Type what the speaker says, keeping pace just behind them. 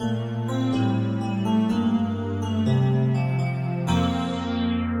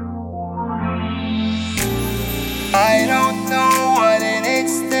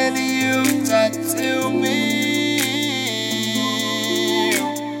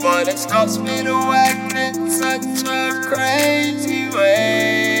but it stops me to act in such a crazy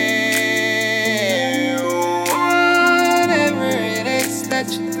way. Whatever it is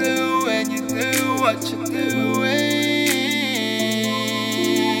that you do, and you do what you're doing,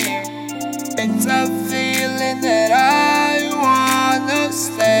 it's a feeling that I wanna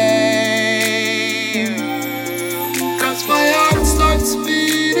stay. Cause my heart starts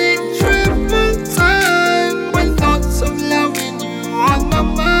beating triple time when thoughts of loving you on my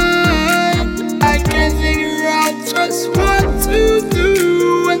mind. I can't figure out just what to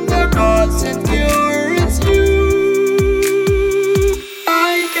do when the cause and cure is you.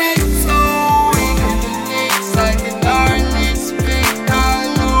 I get so weak in the knees, I can hardly speak, I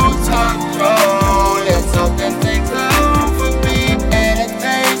lose control, and something takes over me, and it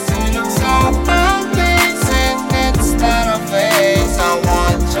makes me look so amazing. It's not a phase, I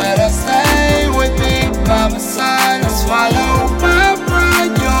want you to stay with me by my side and swallow my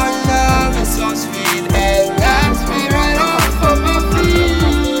pride. Your love is so sweet and knocks me right off of my feet.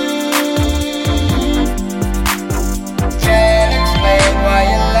 Can't explain why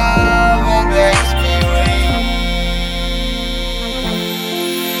your love makes me weak.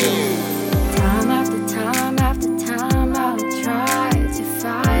 Time after time after time, I'll try to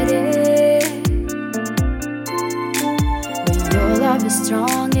fight it. When your love is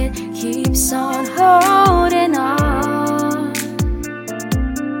strong, it keeps on holding on.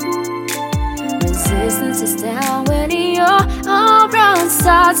 Resistance is down when your around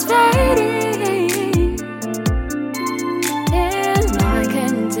starts fading. In my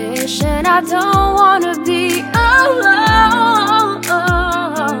condition, I don't wanna be alone.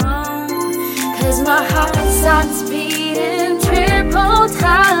 Cause my heart starts beating triple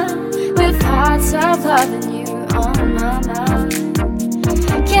time with thoughts of loving you on my mind.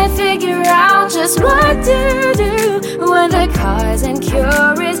 Can't figure out just what to do when the cause and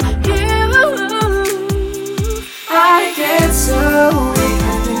cure is you. I get so weak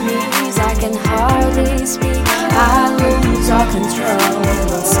on the knees, I can hardly speak. I lose all control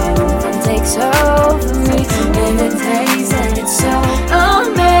when something takes over me, and it takes, and it's so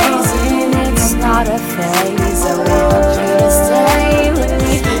amazing. It's not a phase, I want you to stay with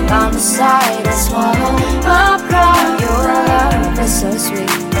me by my side and swallow my pride. Your love is so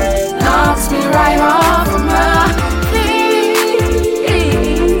sweet, knocks me right off of my feet.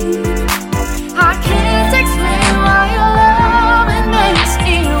 I can't explain why your love it makes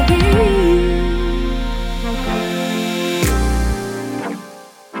me weak.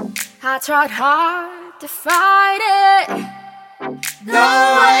 I tried hard to fight it, no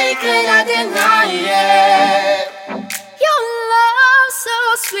way could I deny it. Your love so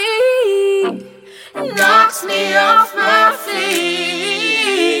sweet knocks me off my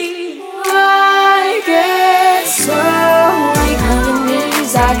feet. I get so weak on the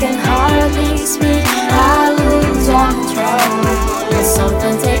knees, I can hardly speak. I lose all control when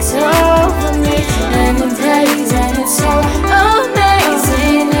something takes over me, and it takes, and it's so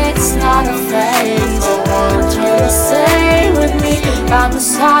amazing. It's not a phase, I want you to stay with me by my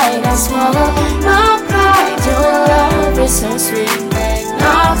side and swallow my pride. Your love is so sweet,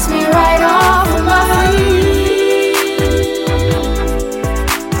 knocks me right off of my feet.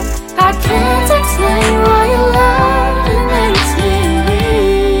 I can't explain why your love makes me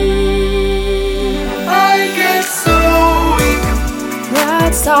weak. I get so weak.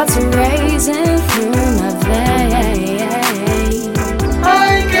 Blood starts raising